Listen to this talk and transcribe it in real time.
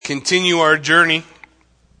continue our journey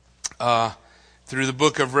through the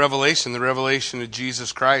book of Revelation, the revelation of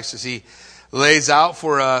Jesus Christ, as he lays out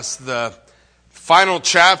for us the final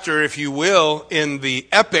chapter, if you will, in the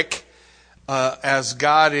epic, as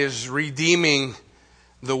God is redeeming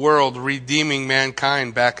the world, redeeming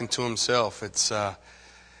mankind back into himself. It's an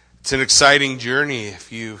exciting journey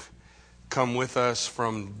if you've come with us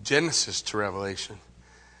from Genesis to Revelation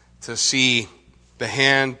to see the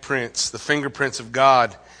handprints, the fingerprints of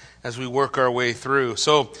God as we work our way through.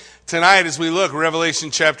 So tonight, as we look,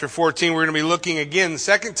 Revelation chapter 14, we're going to be looking again the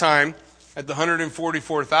second time at the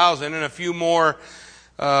 144,000 and a few more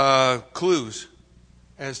clues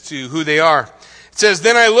as to who they are. It says,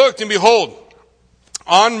 "Then I looked, and behold,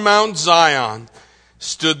 on Mount Zion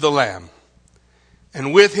stood the Lamb,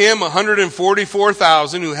 and with him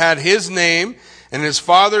 144,000 who had his name and his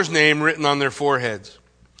Father's name written on their foreheads.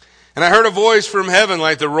 And I heard a voice from heaven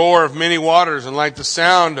like the roar of many waters and like the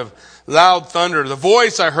sound of loud thunder. The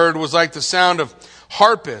voice I heard was like the sound of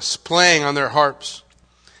harpists playing on their harps.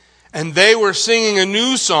 And they were singing a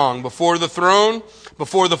new song before the throne,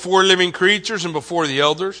 before the four living creatures, and before the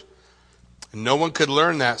elders. And no one could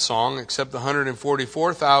learn that song except the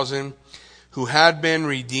 144,000 who had been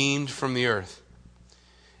redeemed from the earth.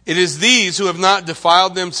 It is these who have not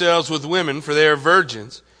defiled themselves with women, for they are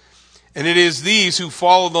virgins. And it is these who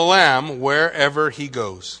follow the Lamb wherever he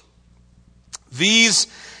goes. These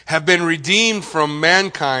have been redeemed from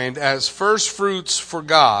mankind as first fruits for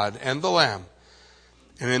God and the Lamb.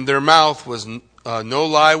 And in their mouth was no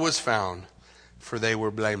lie was found, for they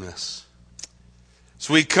were blameless."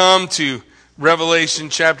 So we come to Revelation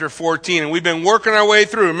chapter 14, and we've been working our way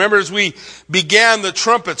through. Remember, as we began the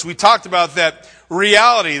trumpets, we talked about that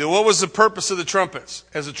reality. What was the purpose of the trumpets?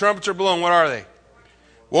 As the trumpets are blown, what are they?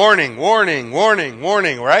 Warning, warning, warning,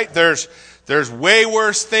 warning, right? There's way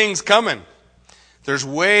worse things coming. There's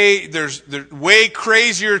way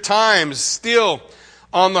crazier times still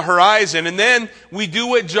on the horizon. And then we do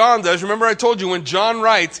what John does. Remember, I told you when John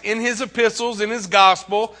writes in his epistles, in his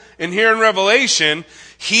gospel, and here in Revelation,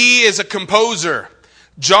 he is a composer.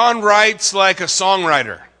 John writes like a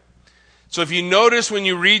songwriter. So if you notice when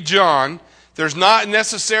you read John, there's not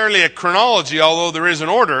necessarily a chronology, although there is an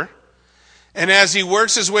order. And as he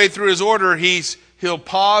works his way through his order, he'll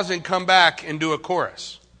pause and come back and do a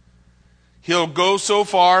chorus. He'll go so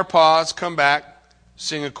far, pause, come back,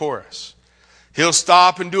 sing a chorus. He'll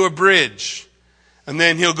stop and do a bridge. And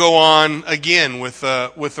then he'll go on again with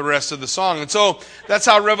the rest of the song. And so that's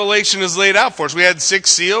how Revelation is laid out for us. We had 6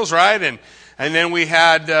 seals, right? And then we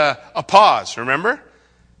had a pause, remember?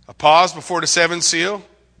 A pause before the 7th seal.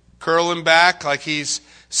 Curling back like he's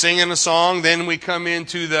singing a song. Then we come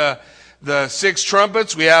into the 6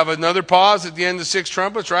 trumpets. We have another pause at the end of 6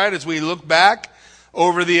 trumpets, right? As we look back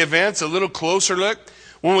over the events, a little closer look.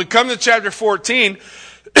 When we come to chapter 14,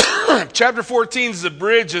 chapter 14 is a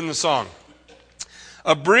bridge in the song.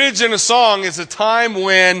 A bridge in a song is a time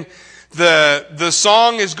when the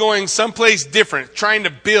song is going someplace different. It's trying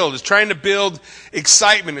to build. It's trying to build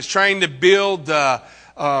excitement. It's trying to build the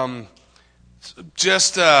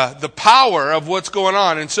power of what's going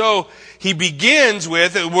on. And so he begins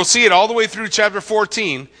with, we'll see it all the way through chapter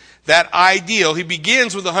 14, that ideal. He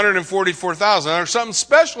begins with 144,000. There's something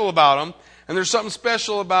special about them, and there's something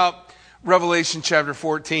special about Revelation chapter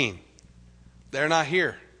 14. They're not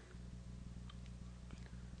here.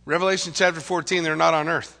 Revelation chapter 14, they're not on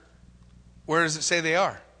earth. Where does it say they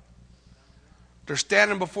are? They're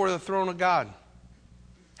standing before the throne of God.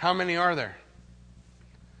 How many are there?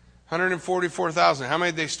 144,000. How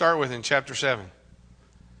many did they start with in chapter 7?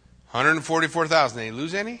 144,000. Did they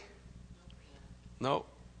lose any? No.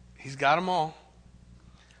 He's got them all.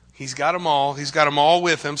 He's got them all. He's got them all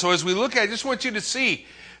with him. So as we look at it, I just want you to see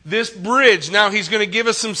this bridge. Now he's going to give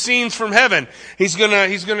us some scenes from heaven. He's going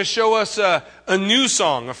to show us a new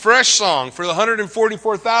song, a fresh song for the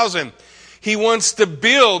 144,000. He wants to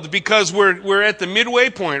build because we're at the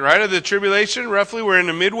midway point, right, of the tribulation. Roughly, we're in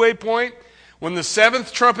the midway point. When the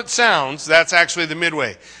 7th trumpet sounds, that's actually the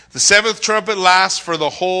midway. The 7th trumpet lasts for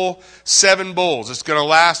the whole 7 bowls. It's going to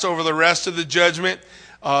last over the rest of the judgment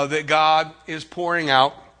that God is pouring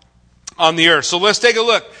out on the earth. So let's take a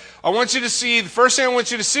look. I want you to see, the first thing I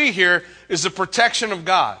want you to see here is the protection of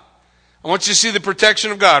God. I want you to see the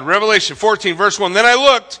protection of God. Revelation 14, verse 1. "Then I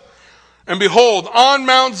looked, and behold, on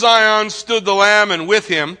Mount Zion stood the Lamb, and with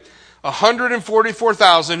him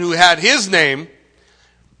 144,000 who had his name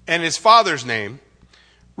and his Father's name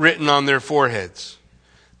written on their foreheads."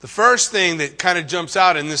 The first thing that kind of jumps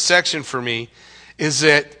out in this section for me is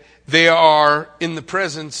that they are in the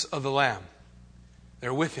presence of the Lamb.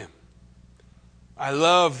 They're with him. I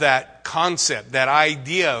love that concept, that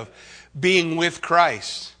idea of being with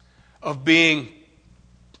Christ, of being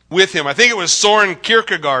with Him. I think it was Soren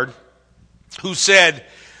Kierkegaard who said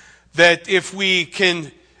that if we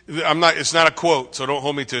can, it's not a quote, so don't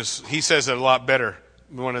hold me to this. He says it a lot better,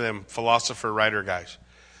 one of them philosopher writer guys.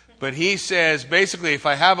 But he says, basically, if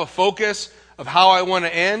I have a focus of how I want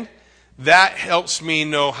to end, that helps me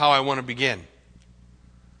know how I want to begin.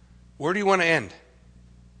 Where do you want to end?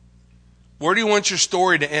 Where do you want your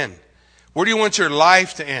story to end? Where do you want your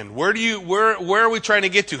life to end? Where are we trying to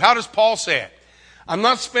get to? How does Paul say it? I'm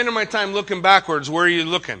not spending my time looking backwards. Where are you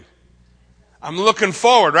looking? I'm looking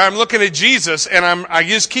forward, right? I'm looking at Jesus, and I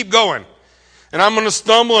just keep going. And I'm going to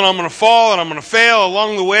stumble, and I'm going to fall, and I'm going to fail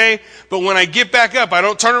along the way. But when I get back up, I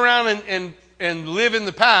don't turn around and live in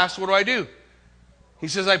the past. What do? He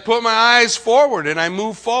says, I put my eyes forward, and I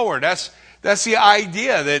move forward. That's the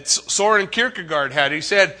idea that Soren Kierkegaard had. He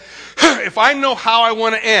said, if I know how I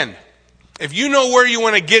want to end, if you know where you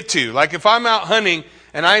want to get to, like if I'm out hunting,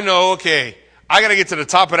 and I know, okay, I got to get to the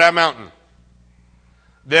top of that mountain.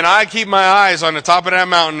 Then I keep my eyes on the top of that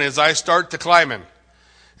mountain as I start to climbing.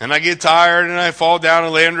 And I get tired and I fall down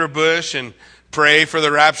and lay under a bush and pray for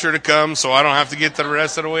the rapture to come so I don't have to get the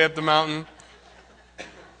rest of the way up the mountain.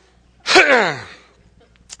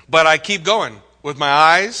 But I keep going with my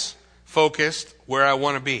eyes focused where I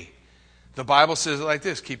want to be. The Bible says it like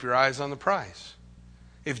this, keep your eyes on the prize.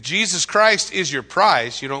 If Jesus Christ is your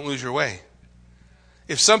prize, you don't lose your way.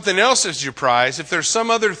 If something else is your prize, if there's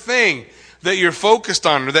some other thing that you're focused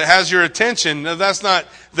on or that has your attention, that's not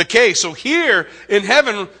the case. So here in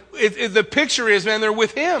heaven, the picture is, man, they're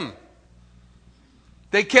with Him.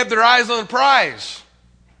 They kept their eyes on the prize.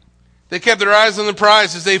 They kept their eyes on the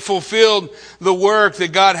prize as they fulfilled the work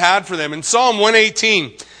that God had for them. In Psalm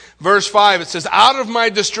 118, verse 5, it says, out of my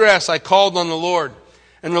distress I called on the Lord,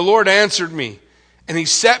 and the Lord answered me, and He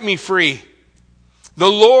set me free. The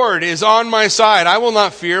Lord is on my side. I will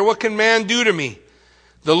not fear. What can man do to me?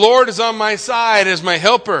 The Lord is on my side as my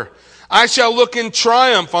helper. I shall look in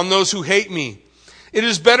triumph on those who hate me. It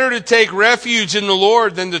is better to take refuge in the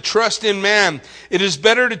Lord than to trust in man. It is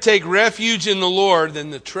better to take refuge in the Lord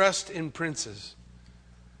than to trust in princes.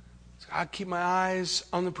 I keep my eyes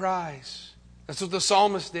on the prize. That's what the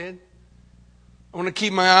psalmist did. I want to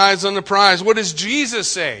keep my eyes on the prize. What does Jesus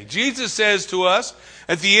say? Jesus says to us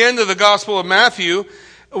at the end of the Gospel of Matthew,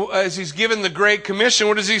 as He's given the Great Commission,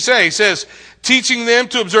 what does He say? He says, teaching them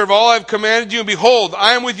to observe all I've commanded you, and behold,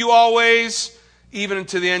 I am with you always, even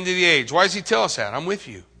unto the end of the age. Why does He tell us that? I'm with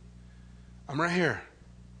you. I'm right here.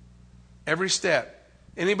 Every step.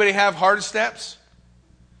 Anybody have hard steps?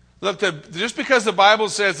 Look, just because the Bible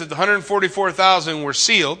says that the 144,000 were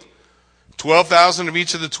sealed, 12,000 of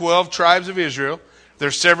each of the 12 tribes of Israel,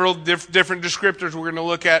 there's several different descriptors we're going to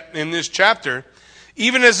look at in this chapter.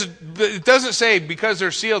 Even as it doesn't say because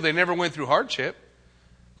they're sealed they never went through hardship.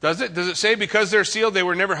 Does it? Does it say because they're sealed they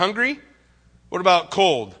were never hungry? What about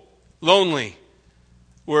cold? Lonely?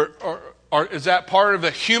 Or is that part of a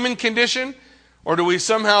human condition? Or do we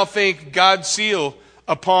somehow think God's seal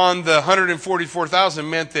upon the 144,000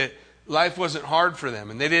 meant that life wasn't hard for them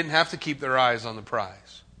and they didn't have to keep their eyes on the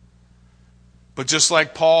prize? But just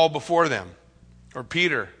like Paul before them, or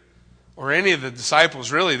Peter, or any of the disciples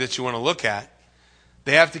really that you want to look at,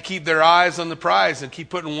 they have to keep their eyes on the prize and keep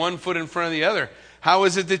putting one foot in front of the other. How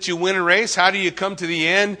is it that you win a race? How do you come to the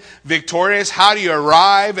end victorious? How do you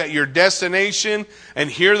arrive at your destination and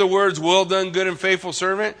hear the words, well done, good and faithful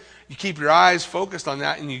servant? You keep your eyes focused on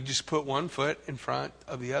that and you just put one foot in front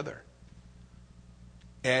of the other.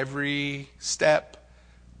 Every step,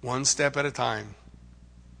 one step at a time.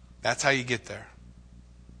 That's how you get there.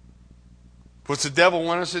 What's the devil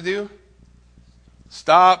want us to do?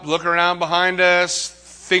 Stop, look around behind us,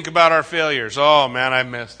 think about our failures. Oh man, I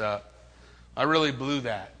messed up. I really blew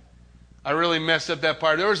that. I really messed up that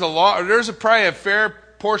part. There's probably a fair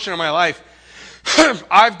portion of my life.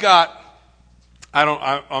 I'm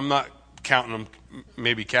not counting them.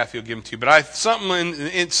 Maybe Kathy will give them to you. But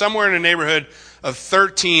somewhere in the neighborhood of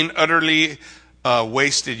 13 utterly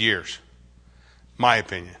wasted years. My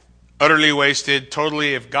opinion. Utterly wasted,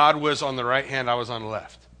 totally. If God was on the right hand, I was on the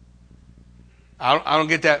left. I don't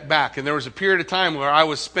get that back. And there was a period of time where I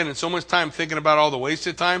was spending so much time thinking about all the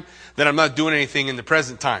wasted time that I'm not doing anything in the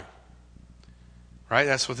present time. Right?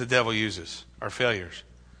 That's what the devil uses, our failures.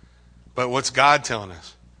 But what's God telling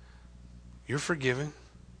us? You're forgiven.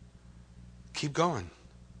 Keep going.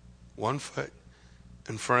 One foot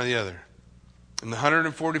in front of the other. And the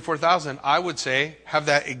 144,000, I would say, have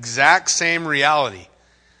that exact same reality.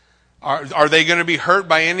 Are they going to be hurt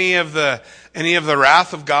by any of the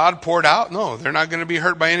wrath of God poured out? No, they're not going to be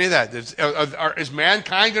hurt by any of that. Is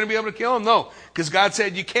mankind going to be able to kill them? No, because God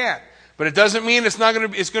said you can't. But it doesn't mean it's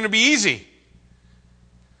going to be easy.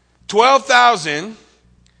 12,000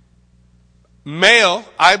 male,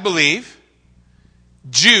 I believe,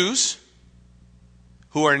 Jews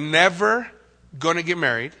who are never going to get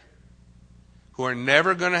married, who are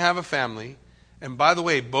never going to have a family. And by the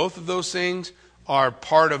way, both of those things are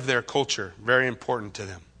part of their culture, very important to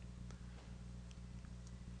them.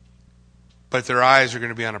 But their eyes are going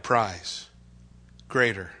to be on a prize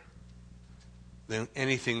greater than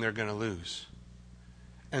anything they're going to lose.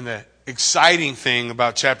 And the exciting thing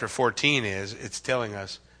about chapter 14 is it's telling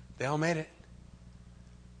us they all made it.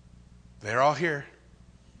 They're all here.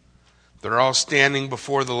 They're all standing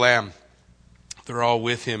before the Lamb. They're all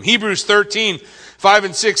with him. Hebrews 13, 5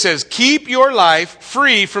 and 6 says, keep your life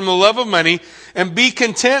free from the love of money and be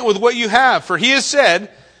content with what you have. For he has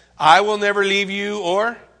said, I will never leave you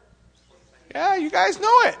or... Yeah, you guys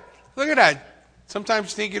know it. Look at that.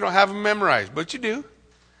 Sometimes you think you don't have them memorized, but you do.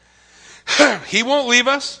 He won't leave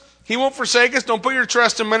us. He won't forsake us. Don't put your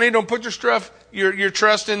trust in money. Don't put your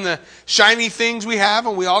trust in the shiny things we have,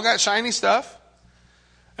 and we all got shiny stuff.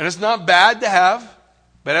 And it's not bad to have,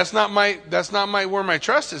 but that's not where my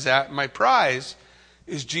trust is at. My prize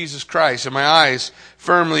is Jesus Christ, and my eyes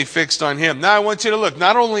firmly fixed on him. Now I want you to look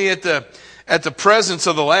not only at the presence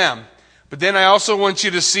of the Lamb, but then I also want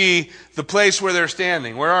you to see the place where they're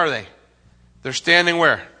standing. Where are they? They're standing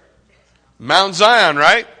where? Mount Zion,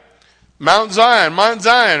 right? Mount Zion, Mount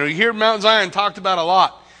Zion. We hear Mount Zion talked about a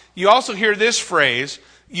lot. You also hear this phrase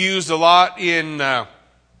used a lot in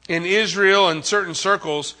Israel and certain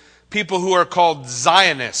circles, people who are called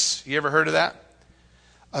Zionists. You ever heard of that?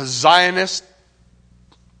 A Zionist?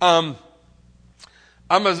 I'm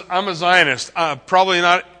a Zionist. Probably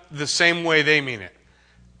not the same way they mean it.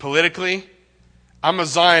 Politically, I'm a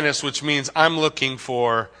Zionist, which means I'm looking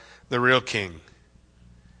for the real king.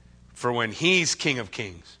 For when he's King of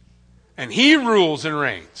Kings. And he rules and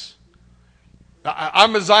reigns.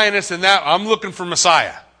 I'm a Zionist in that I'm looking for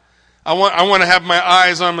Messiah. I want to have my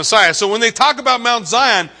eyes on Messiah. So when they talk about Mount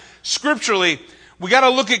Zion, scripturally, we got to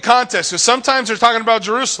look at context. Because sometimes they're talking about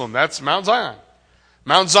Jerusalem. That's Mount Zion.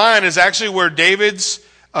 Mount Zion is actually where David's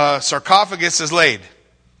sarcophagus is laid.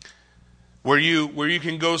 Where you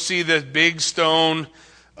can go see the big stone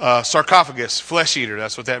sarcophagus, flesh eater.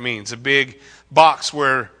 That's what that means. A big box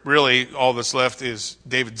where really all that's left is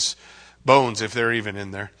David's bones, if they're even in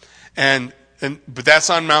there. But that's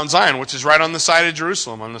on Mount Zion, which is right on the side of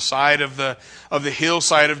Jerusalem, on the side of the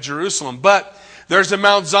hillside of Jerusalem. But there's a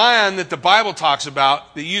Mount Zion that the Bible talks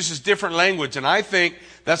about that uses different language, and I think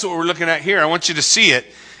that's what we're looking at here. I want you to see it.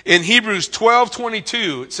 In Hebrews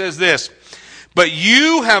 12:22, it says this, but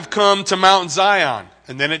you have come to Mount Zion,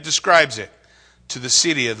 and then it describes it, to the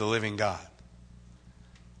city of the living God.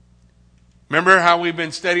 Remember how we've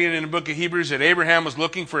been studying in the book of Hebrews that Abraham was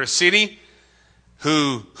looking for a city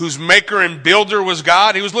whose maker and builder was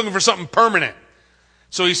God? He was looking for something permanent.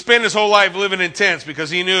 So he spent his whole life living in tents because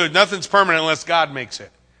he knew nothing's permanent unless God makes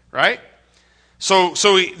it. Right? So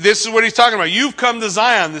this is what he's talking about. You've come to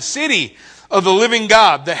Zion, the city of the living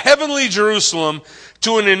God, the heavenly Jerusalem,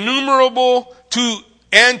 to innumerable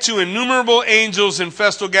angels in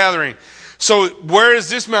festal gathering. So where is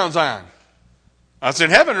this Mount Zion? That's in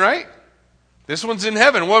heaven, right? This one's in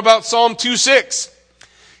heaven. What about Psalm 2:6?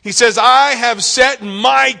 He says, I have set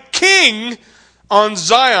my king on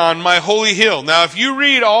Zion, my holy hill. Now, if you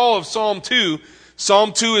read all of Psalm 2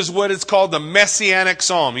 is what is called the Messianic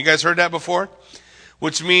Psalm. You guys heard that before?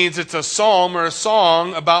 Which means it's a psalm or a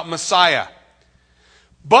song about Messiah.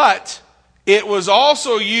 But it was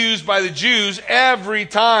also used by the Jews every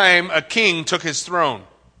time a king took his throne.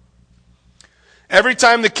 Every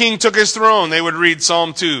time the king took his throne, they would read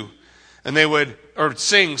Psalm 2. And they would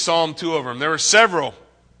sing Psalm 2 over him. There were several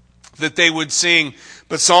that they would sing,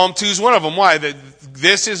 but Psalm 2 is one of them. Why?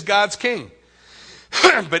 This is God's king.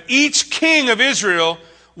 But each king of Israel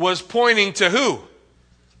was pointing to who?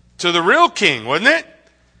 To the real king, wasn't it?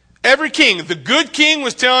 Every king. The good king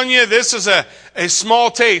was telling you this is a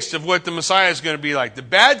small taste of what the Messiah is going to be like. The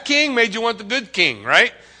bad king made you want the good king,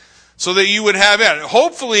 right? So that you would have that.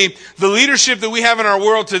 Hopefully, the leadership that we have in our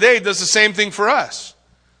world today does the same thing for us.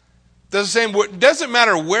 Does the same. It doesn't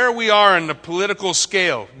matter where we are in the political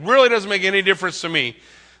scale. It really doesn't make any difference to me.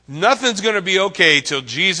 Nothing's going to be okay till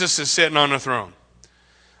Jesus is sitting on the throne.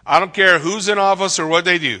 I don't care who's in office or what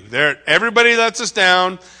they do. Everybody lets us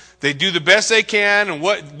down. They do the best they can, and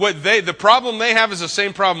the problem they have is the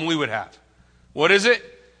same problem we would have. What is it?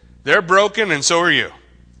 They're broken, and so are you.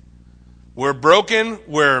 We're broken.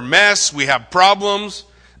 We're a mess. We have problems.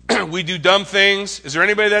 We do dumb things. Is there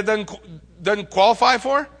anybody that doesn't qualify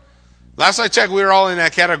for? Last I checked, we were all in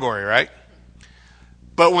that category, right?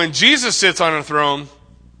 But when Jesus sits on a throne,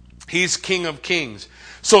 he's King of Kings.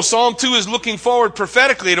 So Psalm 2 is looking forward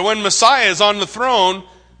prophetically to when Messiah is on the throne,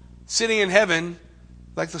 sitting in heaven,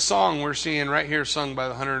 like the song we're seeing right here sung by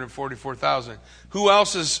the 144,000. Who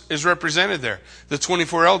else is represented there? The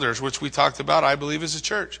 24 elders, which we talked about, I believe, is a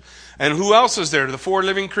church. And who else is there? The 4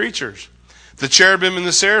 living creatures. The cherubim and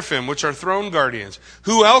the seraphim, which are throne guardians.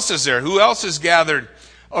 Who else is there? Who else is gathered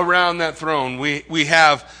around that throne? We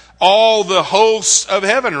have all the hosts of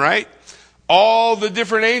heaven, right? All the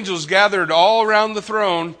different angels gathered all around the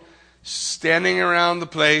throne, standing around the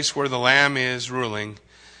place where the Lamb is ruling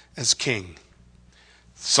as king.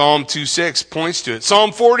 Psalm 2:6 points to it.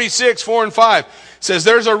 Psalm 46, 4 and 5 says,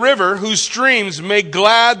 there's a river whose streams make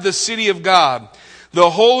glad the city of God,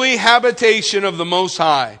 the holy habitation of the Most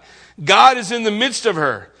High. God is in the midst of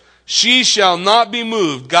her. She shall not be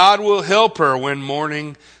moved. God will help her when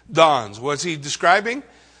morning dawns. What's he describing?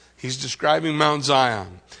 He's describing Mount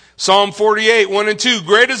Zion. Psalm 48, 1 and 2.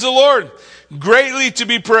 Great is the Lord, greatly to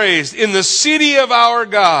be praised in the city of our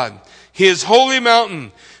God, his holy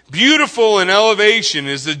mountain. Beautiful in elevation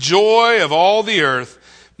is the joy of all the earth.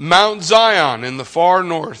 Mount Zion in the far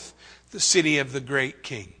north, the city of the great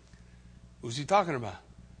king. Who's he talking about?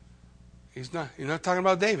 He's not talking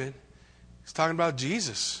about David. He's talking about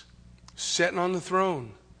Jesus sitting on the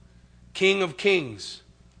throne. King of kings,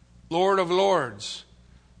 Lord of lords,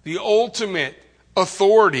 the ultimate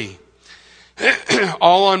authority,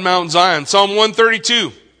 all on Mount Zion. Psalm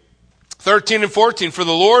 132, 13 and 14. For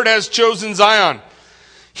the Lord has chosen Zion.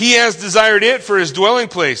 He has desired it for his dwelling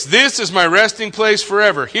place. This is my resting place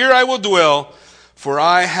forever. Here I will dwell, for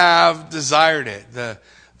I have desired it.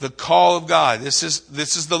 The call of God. This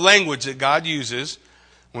is the language that God uses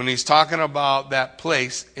when he's talking about that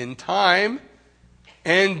place in time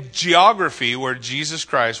and geography where Jesus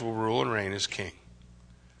Christ will rule and reign as king.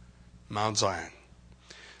 Mount Zion.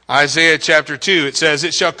 Isaiah chapter 2, it says,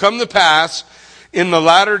 it shall come to pass in the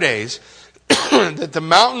latter days that the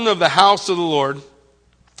mountain of the house of the Lord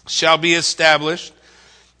shall be established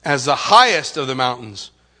as the highest of the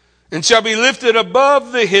mountains, and shall be lifted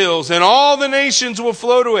above the hills, and all the nations will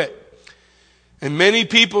flow to it. And many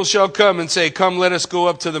people shall come and say, come, let us go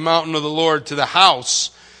up to the mountain of the Lord, to the house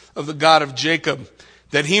of the God of Jacob,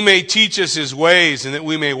 that he may teach us his ways, and that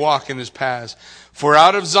we may walk in his paths. For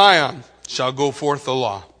out of Zion shall go forth the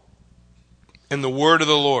law, and the word of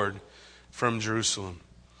the Lord from Jerusalem.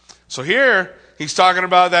 So here, he's talking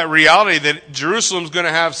about that reality that Jerusalem's going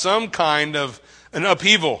to have some kind of an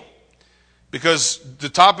upheaval, because the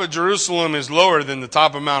top of Jerusalem is lower than the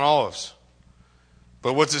top of Mount Olives.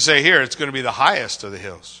 But what's it say here? It's going to be the highest of the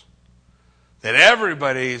hills. That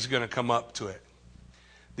everybody is going to come up to it.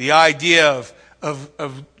 The idea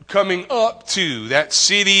of coming up to that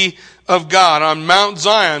city of God on Mount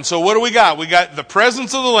Zion. So what do we got? We got the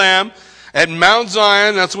presence of the Lamb at Mount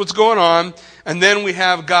Zion. That's what's going on. And then we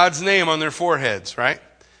have God's name on their foreheads, right?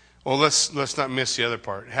 Well, let's not miss the other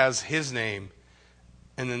part. It has his name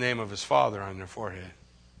and the name of his Father on their forehead,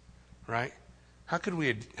 right? How could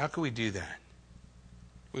we do that?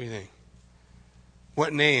 What do you think?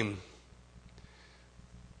 What name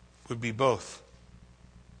would be both?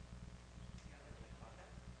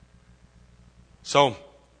 So,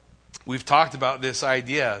 we've talked about this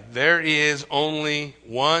idea. There is only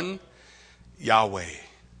one Yahweh.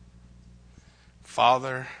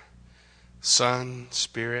 Father, Son,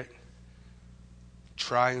 Spirit,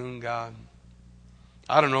 triune God.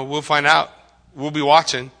 I don't know. We'll find out. We'll be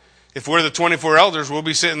watching. If we're the 24 elders, we'll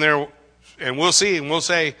be sitting there and we'll see, and we'll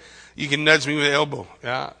say, you can nudge me with the elbow.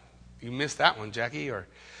 Yeah, you missed that one, Jackie. Or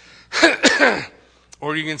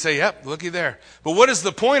or you can say, yep, looky there. But what is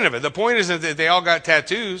the point of it? The point isn't that they all got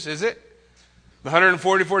tattoos, is it? The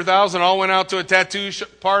 144,000 all went out to a tattoo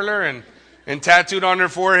parlor and tattooed on their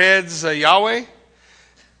foreheads Yahweh?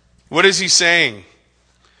 What is he saying?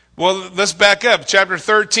 Well, let's back up. Chapter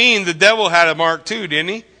 13, the devil had a mark too, didn't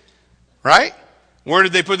he? Right? Where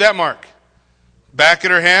did they put that mark? Back of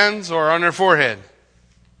their hands or on their forehead?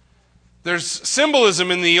 There's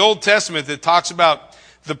symbolism in the Old Testament that talks about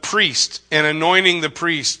the priest and anointing the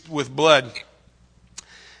priest with blood.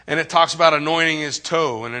 And it talks about anointing his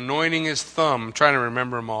toe and anointing his thumb. I'm trying to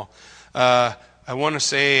remember them all. I want to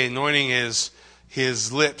say anointing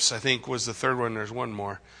his lips, I think was the third one. There's one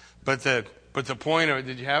more. But the point of it,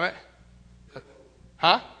 did you have it?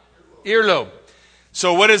 Huh? Earlobe.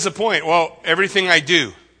 So what is the point? Well, everything I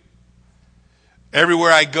do,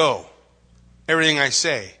 everywhere I go, everything I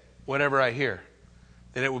say, whatever I hear,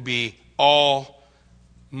 that it would be all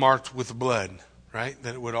marked with blood, right?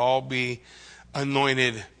 That it would all be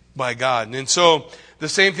anointed by God. And so the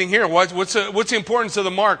same thing here. What's the importance of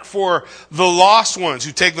the mark for the lost ones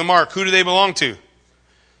who take the mark? Who do they belong to?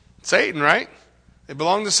 Satan, right? They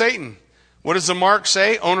belong to Satan. What does the mark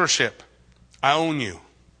say? Ownership. I own you.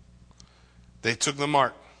 They took the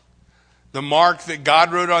mark. The mark that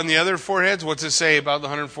God wrote on the other foreheads, what's it say about the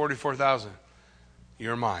 144,000?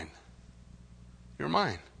 You're mine. You're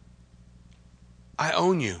mine. I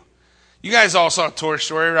own you. You guys all saw Toy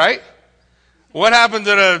Story, right? What happened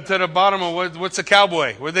to the bottom of what's the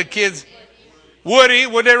cowboy? Where the kids? Woody.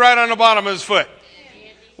 What did they write on the bottom of his foot?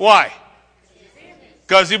 Why?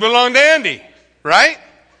 Because he belonged to Andy, right?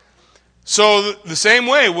 So the same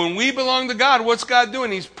way, when we belong to God, what's God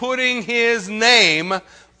doing? He's putting His name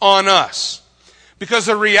on us. Because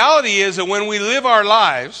the reality is that when we live our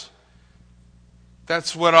lives,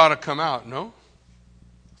 that's what ought to come out, no?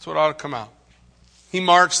 That's what ought to come out. He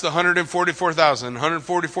marks the 144,000.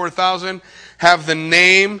 144,000 have the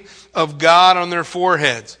name of God on their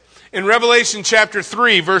foreheads. In Revelation chapter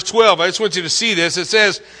 3, verse 12, I just want you to see this. It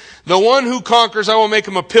says, the one who conquers, I will make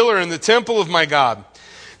him a pillar in the temple of my God.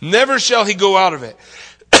 Never shall he go out of it.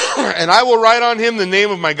 And I will write on him the name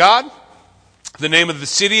of my God, the name of the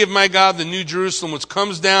city of my God, the new Jerusalem, which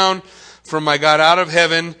comes down from my God out of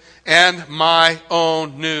heaven, and my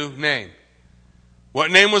own new name. What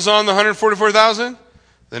name was on the 144,000?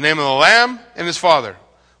 The name of the Lamb and His Father.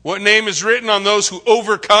 What name is written on those who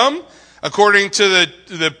overcome, according to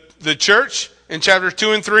the church in chapter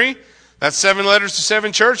 2 and 3? That's 7 letters to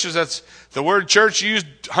 7 churches. That's the word church used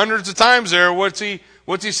hundreds of times there. What's he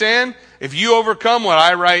saying? If you overcome, what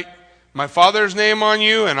I write my Father's name on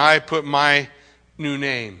you, and I put my new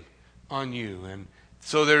name on you. And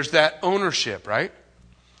so there's that ownership, right?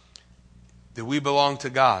 That we belong to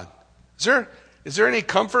God. Is there any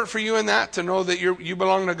comfort for you in that, to know that you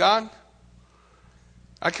belong to God?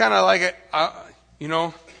 I kind of like it. I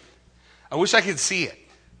wish I could see it.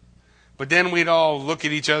 But then we'd all look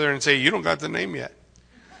at each other and say, you don't got the name yet.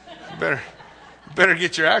 You better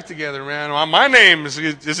get your act together, man. Well, my name, is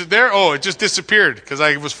it there? Oh, it just disappeared because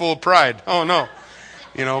I was full of pride. Oh, no.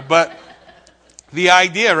 But the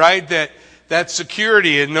idea, right, that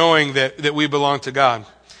security in knowing that we belong to God.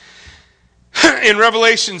 In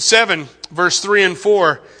Revelation 7, verse 3 and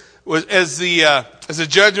 4, as the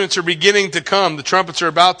judgments are beginning to come, the trumpets are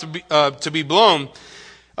about to be blown,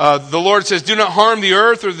 the Lord says, do not harm the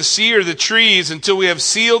earth or the sea or the trees until we have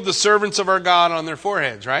sealed the servants of our God on their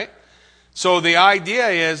foreheads, right? So the idea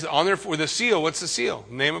is, with a seal, what's the seal?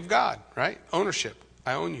 Name of God, right? Ownership.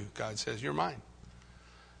 I own you. God says, you're mine.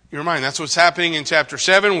 You're mine. That's what's happening in chapter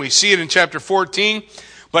 7. We see it in chapter 14.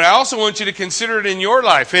 But I also want you to consider it in your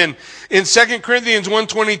life. In 2 Corinthians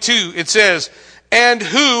 1:22, it says, and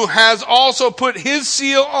who has also put His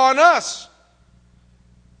seal on us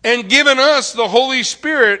and given us the Holy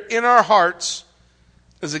Spirit in our hearts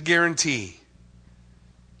as a guarantee.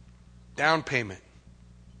 Down payment.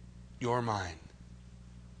 You're mine.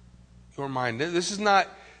 You're mine. This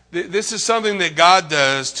is something that God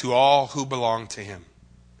does to all who belong to Him.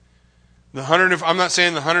 I'm not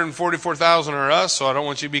saying the 144,000 are us, so I don't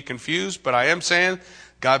want you to be confused, but I am saying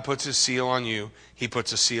God puts His seal on you. He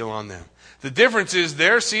puts a seal on them. The difference is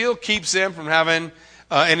their seal keeps them from having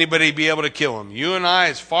anybody be able to kill them. You and I,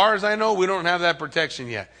 as far as I know, we don't have that protection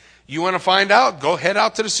yet. You want to find out? Go head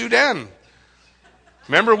out to the Sudan.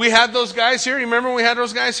 Remember we had those guys here? You remember when we had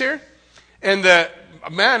those guys here? And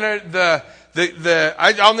I'll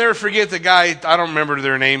never forget the guy. I don't remember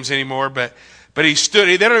their names anymore, but he stood.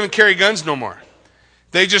 They don't even carry guns no more.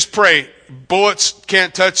 They just pray. Bullets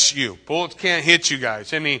can't touch you. Bullets can't hit you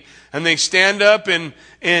guys. And they stand up in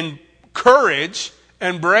courage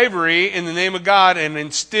and bravery in the name of God, and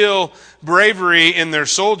instill bravery in their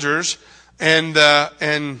soldiers. And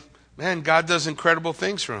man, God does incredible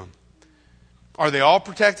things for them. Are they all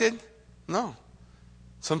protected? No.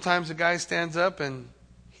 Sometimes a guy stands up and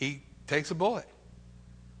he takes a bullet.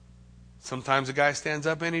 Sometimes a guy stands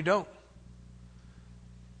up and he don't.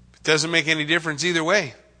 It doesn't make any difference either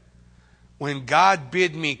way. When God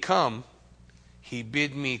bid me come, He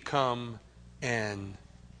bid me come and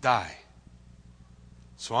die.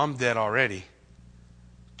 So I'm dead already.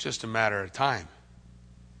 Just a matter of time.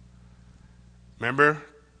 Remember,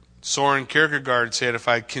 Soren Kierkegaard said, if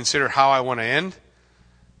I consider how I want to end,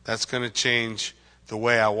 that's going to change the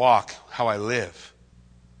way I walk, how I live.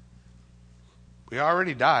 We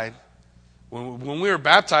already died. When we were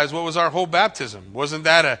baptized, what was our whole baptism? Wasn't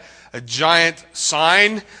that a giant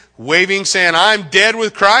sign waving, saying, I'm dead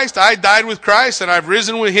with Christ, I died with Christ, and I've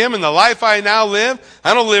risen with Him, and the life I now live,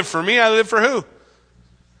 I don't live for me, I live for who?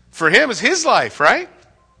 For him, it's his life, right?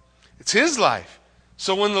 It's his life.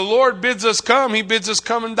 So when the Lord bids us come, he bids us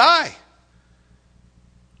come and die.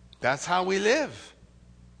 That's how we live.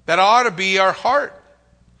 That ought to be our heart.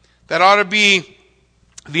 That ought to be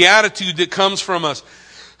the attitude that comes from us.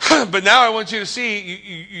 But now I want you to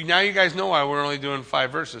see, now you guys know why we're only doing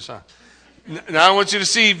 5 verses, huh? Now I want you to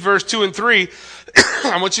see verse 2 and 3.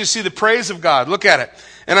 I want you to see the praise of God. Look at it.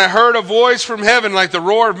 And I heard a voice from heaven like the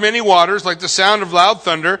roar of many waters, like the sound of loud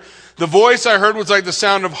thunder. The voice I heard was like the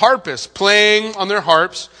sound of harpists playing on their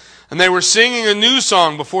harps. And they were singing a new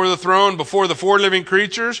song before the throne, before the 4 living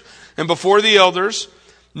creatures, and before the elders.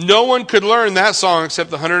 No one could learn that song except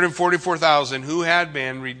the 144,000 who had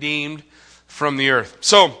been redeemed from the earth.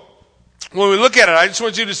 So, when we look at it, I just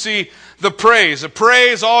want you to see the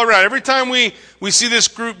praise all around. Every time we see this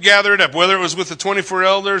group gathered up, whether it was with the 24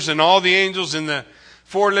 elders and all the angels and the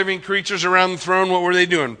 4 living creatures around the throne, what were they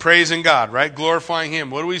doing? Praising God, right? Glorifying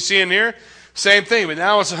him. What do we see in here? Same thing, but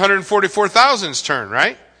now it's 144,000's turn,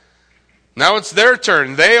 right? Now it's their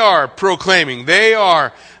turn. They are proclaiming. They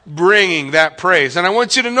are bringing that praise. And I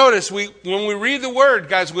want you to notice, when we read the word,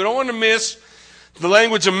 guys, we don't want to miss the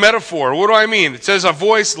language of metaphor. What do I mean? It says a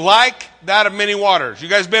voice like that of many waters. You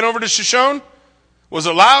guys been over to Shoshone? Was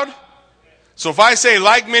it loud? So if I say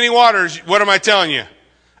like many waters, what am I telling you?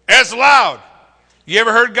 It's loud. You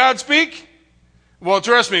ever heard God speak? Well,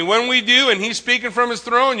 trust me, when we do and he's speaking from his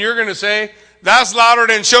throne, you're going to say, that's louder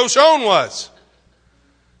than Shoshone was.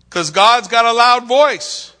 Because God's got a loud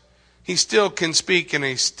voice. He still can speak in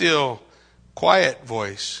a still, quiet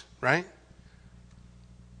voice, right?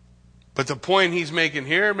 But the point he's making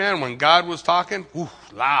here, man, when God was talking,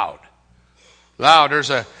 loud. Loud.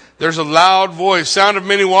 There's a loud voice, sound of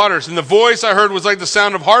many waters. And the voice I heard was like the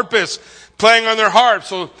sound of harpists playing on their harps.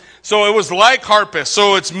 So it was like harpists.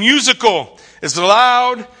 So it's musical. It's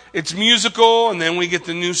loud. It's musical. And then we get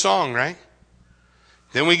the new song, right?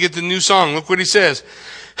 Then we get the new song. Look what he says.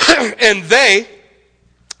 And they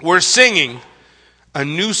were singing a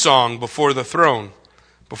new song before the throne,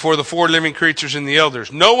 before the 4 living creatures and the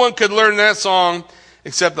elders. No one could learn that song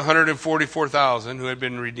except the 144,000 who had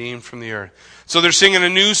been redeemed from the earth. So they're singing a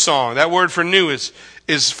new song. That word for new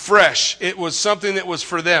is fresh. It was something that was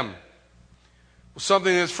for them.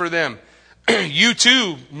 Something that's for them.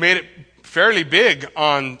 U2 made it fairly big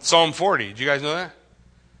on Psalm 40. Did you guys know that?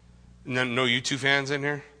 No U2 fans in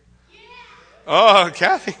here? Oh,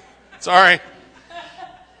 Kathy. Sorry.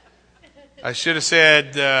 I should have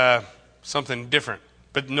said something different.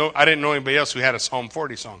 But no, I didn't know anybody else who had a Psalm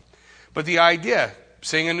 40 song. But the idea,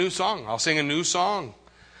 sing a new song. I'll sing a new song.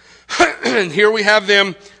 And here we have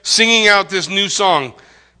them singing out this new song,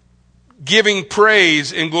 giving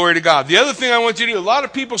praise and glory to God. The other thing I want you to do, a lot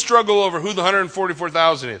of people struggle over who the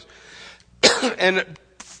 144,000 is. And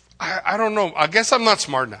I don't know. I guess I'm not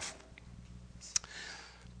smart enough.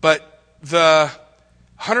 But the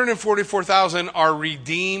 144,000 are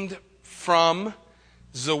redeemed from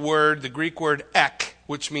the Greek word ek,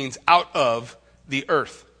 which means out of the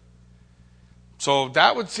earth. So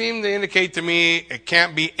that would seem to indicate to me it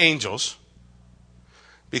can't be angels,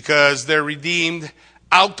 because they're redeemed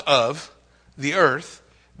out of the earth.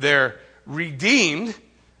 They're redeemed.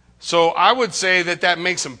 So I would say that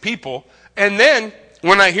makes them people. And then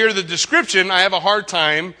when I hear the description, I have a hard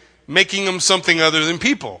time making them something other than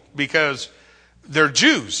people, because they're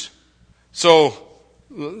Jews. So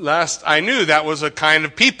last I knew, that was a kind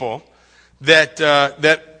of people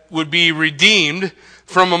that would be redeemed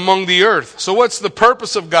from among the earth. So what's the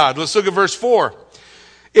purpose of God? Let's look at verse 4.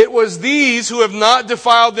 It was these who have not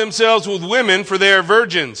defiled themselves with women, for they are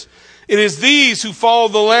virgins. It is these who follow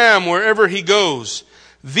the Lamb wherever he goes.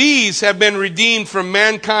 These have been redeemed from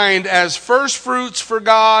mankind as first fruits for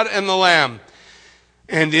God and the Lamb.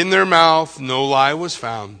 And in their mouth no lie was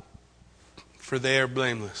found, for they are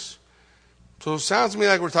blameless. So it sounds to me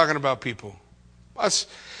like we're talking about people.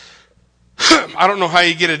 I don't know how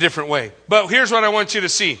you get a different way. But here's what I want you to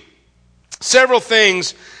see. Several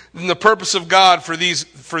things in the purpose of God for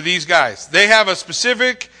these guys. They have a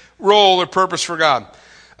specific role or purpose for God.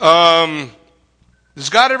 Does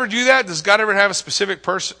God ever do that? Does God ever have a specific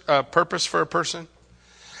purpose for a person?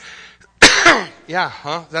 Yeah,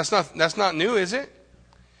 huh? That's not new, is it?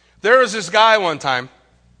 There was this guy one time.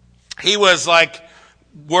 He was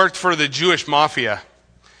worked for the Jewish mafia.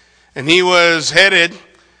 And he was headed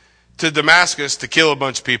to Damascus to kill a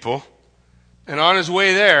bunch of people. And on his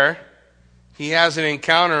way there, he has an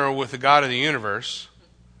encounter with the God of the universe.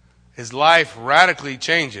 His life radically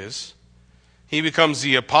changes. He becomes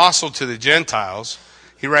the apostle to the Gentiles.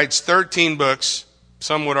 He writes 13 books,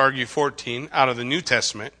 some would argue 14, out of the New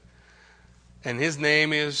Testament. And his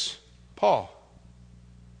name is Paul.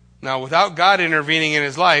 Now, without God intervening in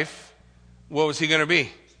his life, what was he going to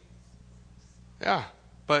be? Yeah,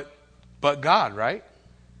 but God, right?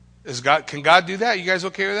 Can God do that? You guys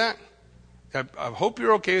okay with that? I hope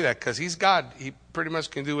you're okay with that, because he's God. He pretty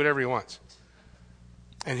much can do whatever he wants.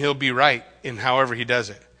 And he'll be right in however he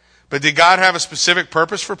does it. But did God have a specific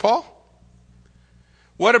purpose for Paul?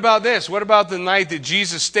 What about this? What about the night that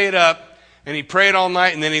Jesus stayed up and he prayed all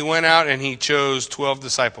night and then he went out and he chose 12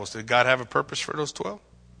 disciples? Did God have a purpose for those 12?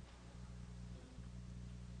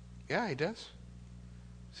 Yeah, he does.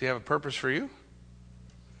 Does he have a purpose for you?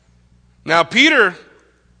 Now, Peter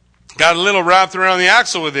got a little wrapped around the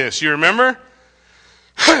axle with this. You remember?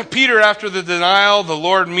 Peter, after the denial, the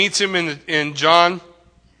Lord meets him in John,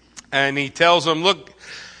 and he tells him, look,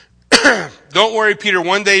 don't worry, Peter,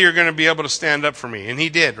 one day you're going to be able to stand up for me. And he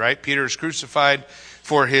did, right? Peter is crucified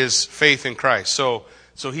for his faith in Christ. So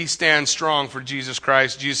he stands strong for Jesus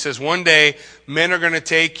Christ. Jesus says, one day men are going to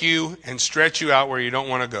take you and stretch you out where you don't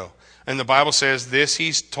want to go. And the Bible says this,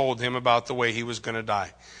 he's told him about the way he was going to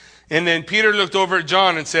die. And then Peter looked over at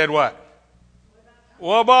John and said, what?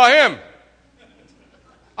 What about him?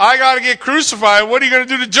 I got to get crucified. What are you going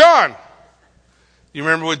to do to John? You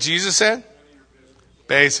remember what Jesus said?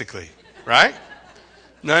 Basically, right?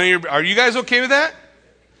 Are you guys okay with that?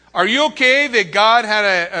 Are you okay that God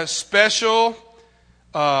had a special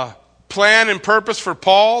plan and purpose for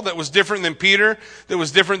Paul that was different than Peter, that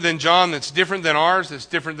was different than John, that's different than ours, that's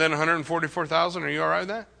different than 144,000? Are you all right with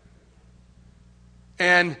that?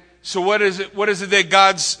 And so what is it that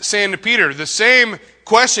God's saying to Peter? The same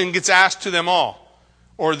question gets asked to them all,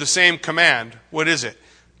 or the same command. What is it?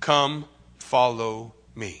 Come, follow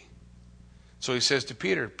me. So he says to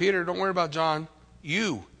Peter, Peter, don't worry about John.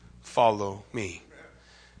 You follow me.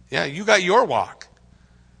 Yeah, you got your walk.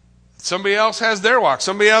 Somebody else has their walk.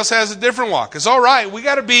 Somebody else has a different walk. It's all right. We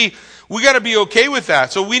got to be okay with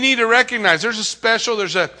that. So we need to recognize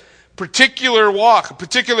there's a particular walk, a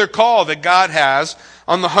particular call that God has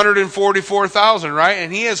on the 144,000, right?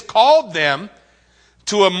 And he has called them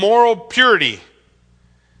to a moral purity.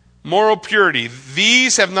 Moral purity.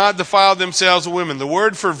 These have not defiled themselves with women. The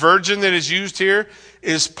word for virgin that is used here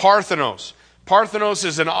is parthenos. Parthenos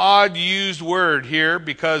is an odd used word here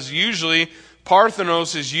because usually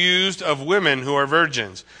parthenos is used of women who are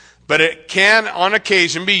virgins. But it can on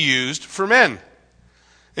occasion be used for men.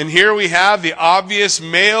 And here we have the obvious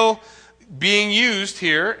male being used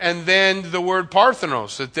here, and then the word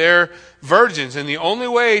parthenos, that they're virgins. And the only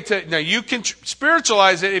way now you can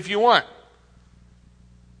spiritualize it if you want.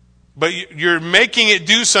 But you're making it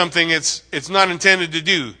do something it's not intended to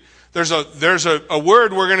do. There's a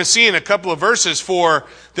word we're going to see in a couple of verses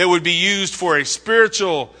that would be used for a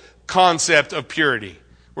spiritual concept of purity.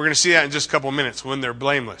 We're going to see that in just a couple of minutes, when they're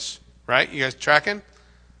blameless. Right? You guys tracking?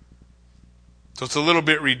 So it's a little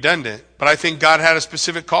bit redundant, but I think God had a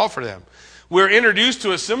specific call for them. We're introduced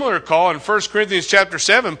to a similar call in 1 Corinthians chapter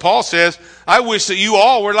 7. Paul says, I wish that you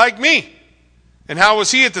all were like me. And how was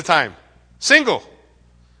he at the time? Single.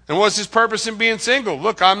 And what's his purpose in being single?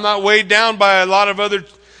 Look, I'm not weighed down by a lot of other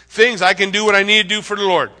things. I can do what I need to do for the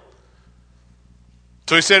Lord.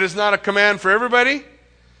 So he said it's not a command for everybody.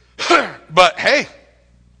 But hey,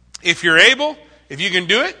 if you're able, if you can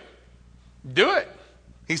do it, do it.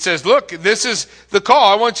 He says, look, this is the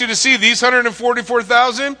call. I want you to see these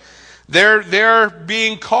 144,000, they're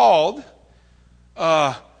being called,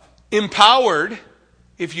 empowered,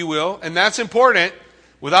 if you will, and that's important.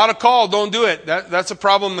 Without a call, don't do it. That's a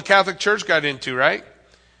problem the Catholic Church got into, right?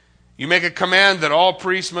 You make a command that all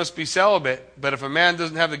priests must be celibate, but if a man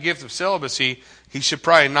doesn't have the gift of celibacy, he should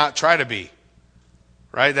probably not try to be.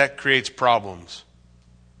 Right? That creates problems,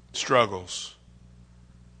 struggles.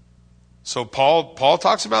 So Paul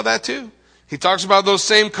talks about that too. He talks about those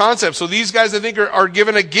same concepts. So these guys, I think, are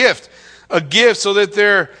given a gift so that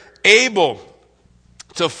they're able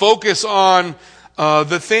to focus on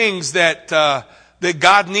the things that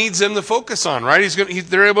God needs them to focus on, right?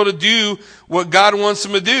 They're able to do what God wants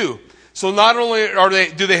them to do. So not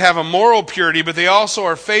only do they have a moral purity, but they also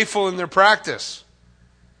are faithful in their practice.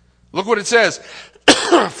 Look what it says.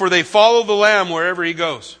 For they follow the Lamb wherever he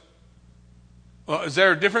goes. Well, is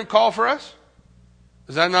there a different call for us?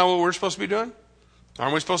 Is that not what we're supposed to be doing?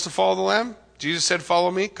 Aren't we supposed to follow the Lamb? Jesus said,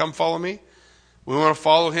 follow me, come follow me. We want to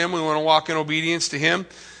follow him. We want to walk in obedience to him.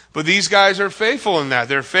 But these guys are faithful in that.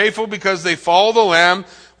 They're faithful because they follow the Lamb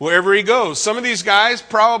wherever he goes. Some of these guys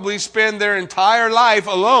probably spend their entire life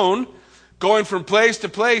alone, going from place to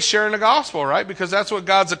place, sharing the gospel, right? Because that's what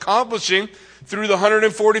God's accomplishing through the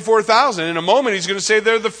 144,000. In a moment, he's going to say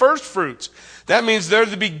they're the first fruits. That means they're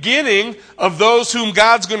the beginning of those whom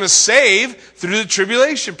God's going to save through the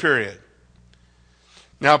tribulation period.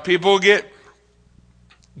 Now, people get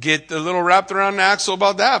a little wrapped around the axle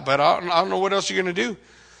about that, but I don't know what else you're going to do.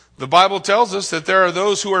 The Bible tells us that there are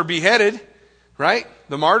those who are beheaded, right?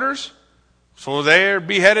 The martyrs. So they are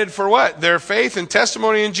beheaded for what? Their faith and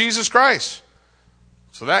testimony in Jesus Christ.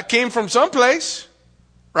 So that came from someplace,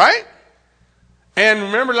 right? And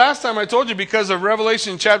remember last time I told you, because of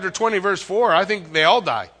Revelation chapter 20, verse 4, I think they all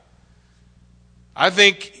die. I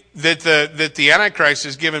think that the Antichrist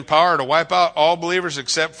is given power to wipe out all believers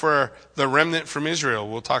except for the remnant from Israel.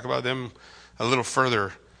 We'll talk about them a little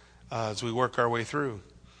further as we work our way through.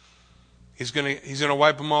 He's gonna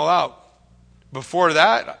wipe them all out. Before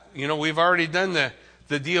that, we've already done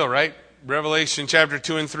the deal, right? Revelation chapter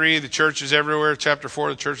 2 and 3, the church is everywhere. Chapter 4,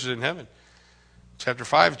 the church is in heaven. Chapter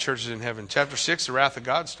 5, the church is in heaven. Chapter 6, the wrath of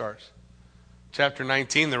God starts. Chapter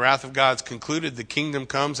 19, the wrath of God's concluded. The kingdom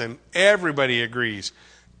comes and everybody agrees.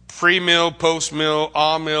 Pre-mill, post-mill,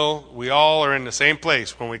 all-mill, we all are in the same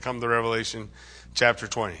place when we come to Revelation chapter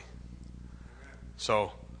 20.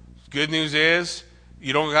 So, good news is,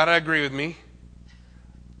 you don't got to agree with me.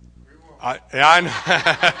 I know.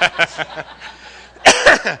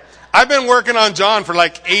 I've been working on John for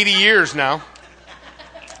like 80 years now.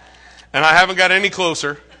 And I haven't got any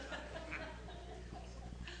closer.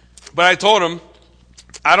 But I told him,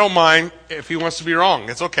 I don't mind if he wants to be wrong.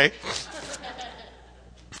 It's okay.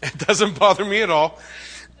 It doesn't bother me at all.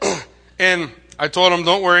 And I told him,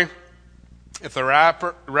 don't worry. If the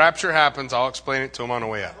rapture happens, I'll explain it to him on the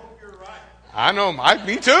way out. I hope you're right. I know.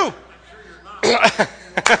 Me too.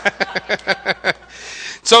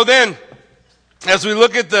 So then, as we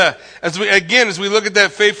look at as we look at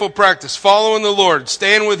that faithful practice, following the Lord,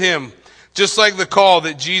 staying with Him, just like the call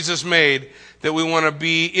that Jesus made, that we want to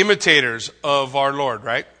be imitators of our Lord,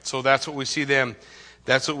 right? So that's what we see them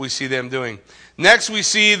doing. Next, we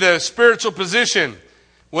see the spiritual position.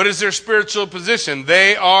 What is their spiritual position?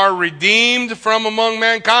 They are redeemed from among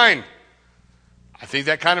mankind. I think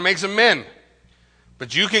that kind of makes them men.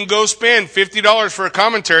 But you can go spend $50 for a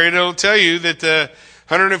commentary that'll tell you that the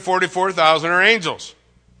 144,000 are angels.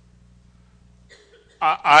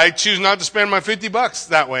 I choose not to spend my $50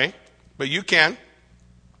 that way, but you can.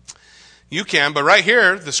 You can, but right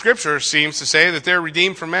here, the scripture seems to say that they're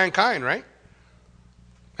redeemed from mankind, right?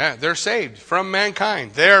 Yeah, they're saved from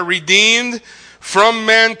mankind. They are redeemed from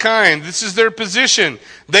mankind. This is their position.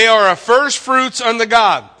 They are a first fruits unto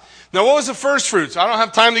God. Now, what was the first fruits? I don't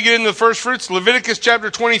have time to get into the first fruits. Leviticus chapter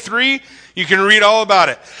 23, you can read all about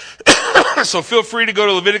it. So feel free to go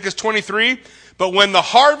to Leviticus 23. But when the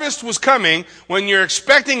harvest was coming, when you're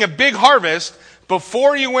expecting a big harvest,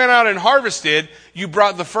 before you went out and harvested, you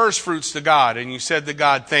brought the first fruits to God. And you said to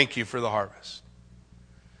God, thank you for the harvest.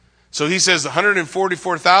 So he says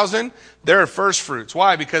 144,000, they're first fruits.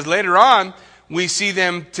 Why? Because later on, we see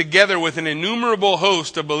them together with an innumerable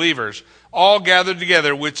host of believers, all gathered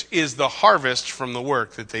together, which is the harvest from the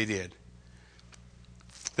work that they did.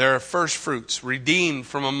 They're first fruits, redeemed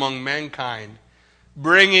from among mankind,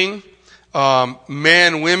 bringing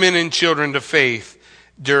men, women, and children to faith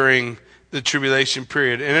during the tribulation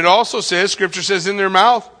period. And it also says, Scripture says, in their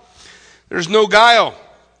mouth, there's no guile.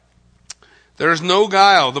 There's no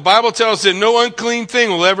guile. The Bible tells us that no unclean thing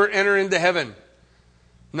will ever enter into heaven.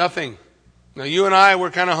 Nothing. Now, you and I,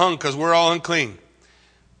 we're kind of hung because we're all unclean.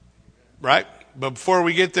 Right? But before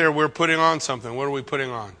we get there, we're putting on something. What are we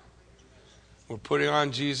putting on? We're putting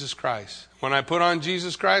on Jesus Christ. When I put on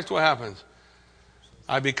Jesus Christ, what happens?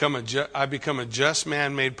 I become a just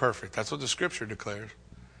man made perfect. That's what the Scripture declares.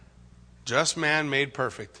 Just man made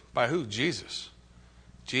perfect. By who? Jesus.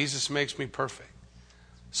 Jesus makes me perfect.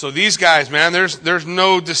 So these guys, man, there's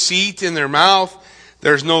no deceit in their mouth.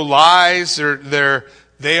 There's no lies.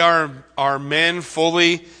 They are men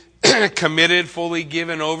fully committed, fully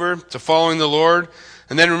given over to following the Lord.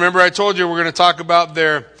 And then remember I told you we're going to talk about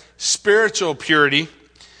their spiritual purity.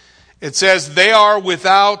 It says they are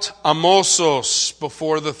without amosos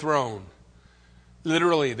before the throne.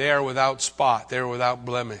 Literally, they are without spot. They are without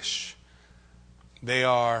blemish. They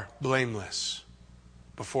are blameless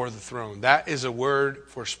before the throne. That is a word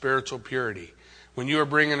for spiritual purity. When you are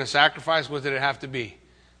bringing a sacrifice, what did it have to be?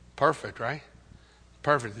 Perfect, right?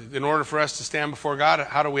 Perfect. In order for us to stand before God,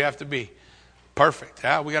 how do we have to be? Perfect.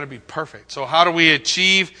 Yeah, we got to be perfect. So how do we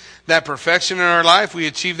achieve that perfection in our life? We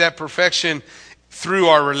achieve that perfection through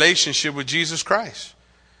our relationship with Jesus Christ.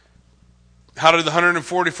 How did the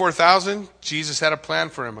 144,000? Jesus had a plan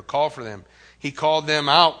for them, a call for them. He called them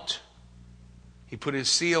out. He put His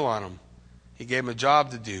seal on them. He gave them a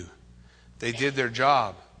job to do. They did their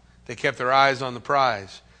job. They kept their eyes on the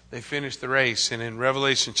prize. They finished the race. And in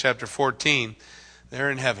Revelation chapter 14,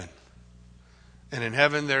 they're in heaven. And in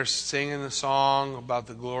heaven, they're singing the song about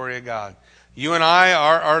the glory of God. You and I,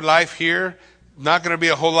 our life here, not going to be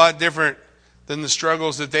a whole lot different than the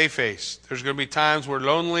struggles that they face. There's going to be times we're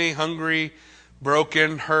lonely, hungry,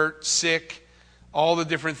 broken, hurt, sick, all the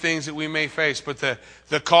different things that we may face. But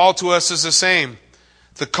the call to us is the same.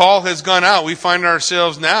 The call has gone out. We find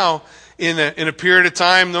ourselves now in a period of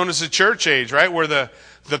time known as the church age, right? Where the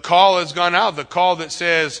call has gone out. The call that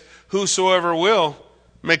says, whosoever will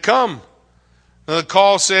may come. Now, the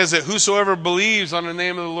call says that whosoever believes on the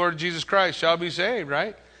name of the Lord Jesus Christ shall be saved,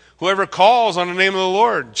 right? Whoever calls on the name of the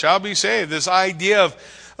Lord shall be saved. This idea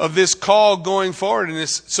of this call going forward. And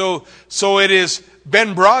this, so it has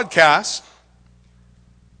been broadcast.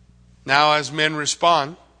 Now as men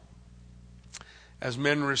respond,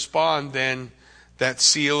 then that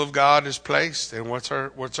seal of God is placed. And what's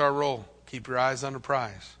our role? Keep your eyes on the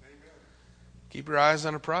prize. Keep your eyes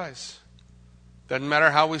on the prize. Doesn't matter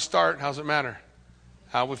how we start. How's it matter?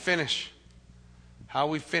 How we finish. How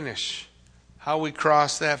we finish. How we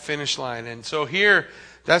cross that finish line. And so here,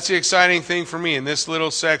 that's the exciting thing for me. In this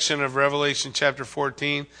little section of Revelation chapter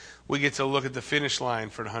 14, we get to look at the finish line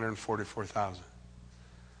for the 144,000.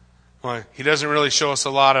 Well, he doesn't really show us a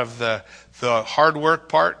lot of the hard work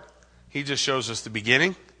part. He just shows us the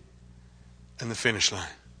beginning and the finish line.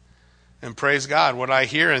 And praise God, what I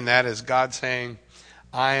hear in that is God saying,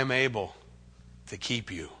 I am able to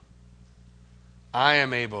keep you. I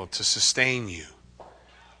am able to sustain you.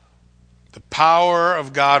 The power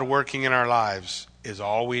of God working in our lives is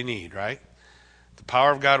all we need, right? The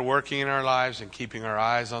power of God working in our lives and keeping our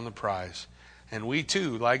eyes on the prize. And we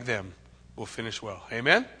too, like them, will finish well.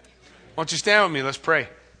 Amen? Why don't you stand with me? Let's pray.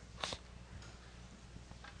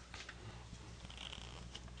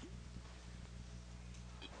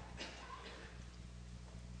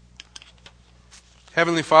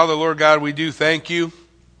 Heavenly Father, Lord God, we do thank you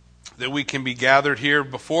that we can be gathered here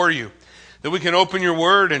before you, that we can open your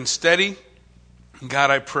word and study. God,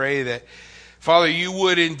 I pray that, Father, you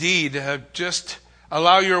would indeed just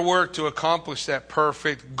allow your work to accomplish that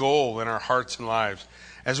perfect goal in our hearts and lives.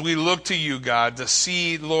 As we look to you, God, to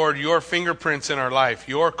see, Lord, your fingerprints in our life,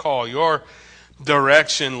 your call, your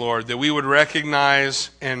direction, Lord, that we would recognize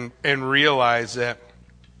and realize that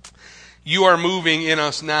you are moving in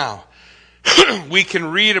us now. We can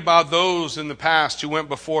read about those in the past who went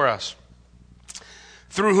before us,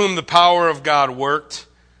 through whom the power of God worked.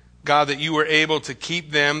 God, that you were able to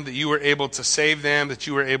keep them, that you were able to save them, that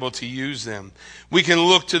you were able to use them. We can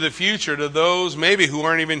look to the future, to those maybe who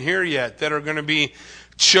aren't even here yet, that are going to be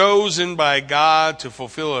chosen by God to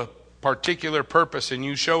fulfill a particular purpose. And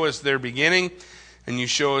you show us their beginning and you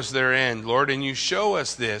show us their end, Lord. And you show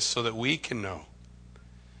us this so that we can know,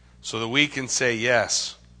 so that we can say,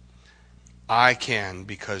 yes, I can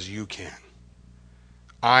because you can.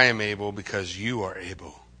 I am able because you are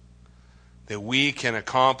able. That we can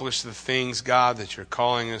accomplish the things, God, that you're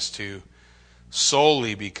calling us to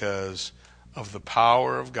solely because of the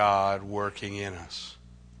power of God working in us.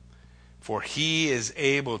 For he is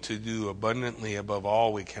able to do abundantly above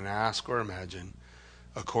all we can ask or imagine,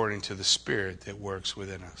 according to the Spirit that works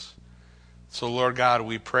within us. So, Lord God,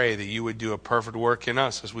 we pray that you would do a perfect work in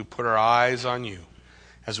us as we put our eyes on you,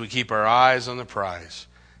 as we keep our eyes on the prize,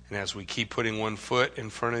 and as we keep putting one foot in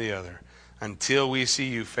front of the other, until we see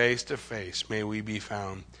you face to face. May we be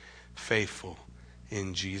found faithful.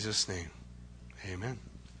 In Jesus' name, amen.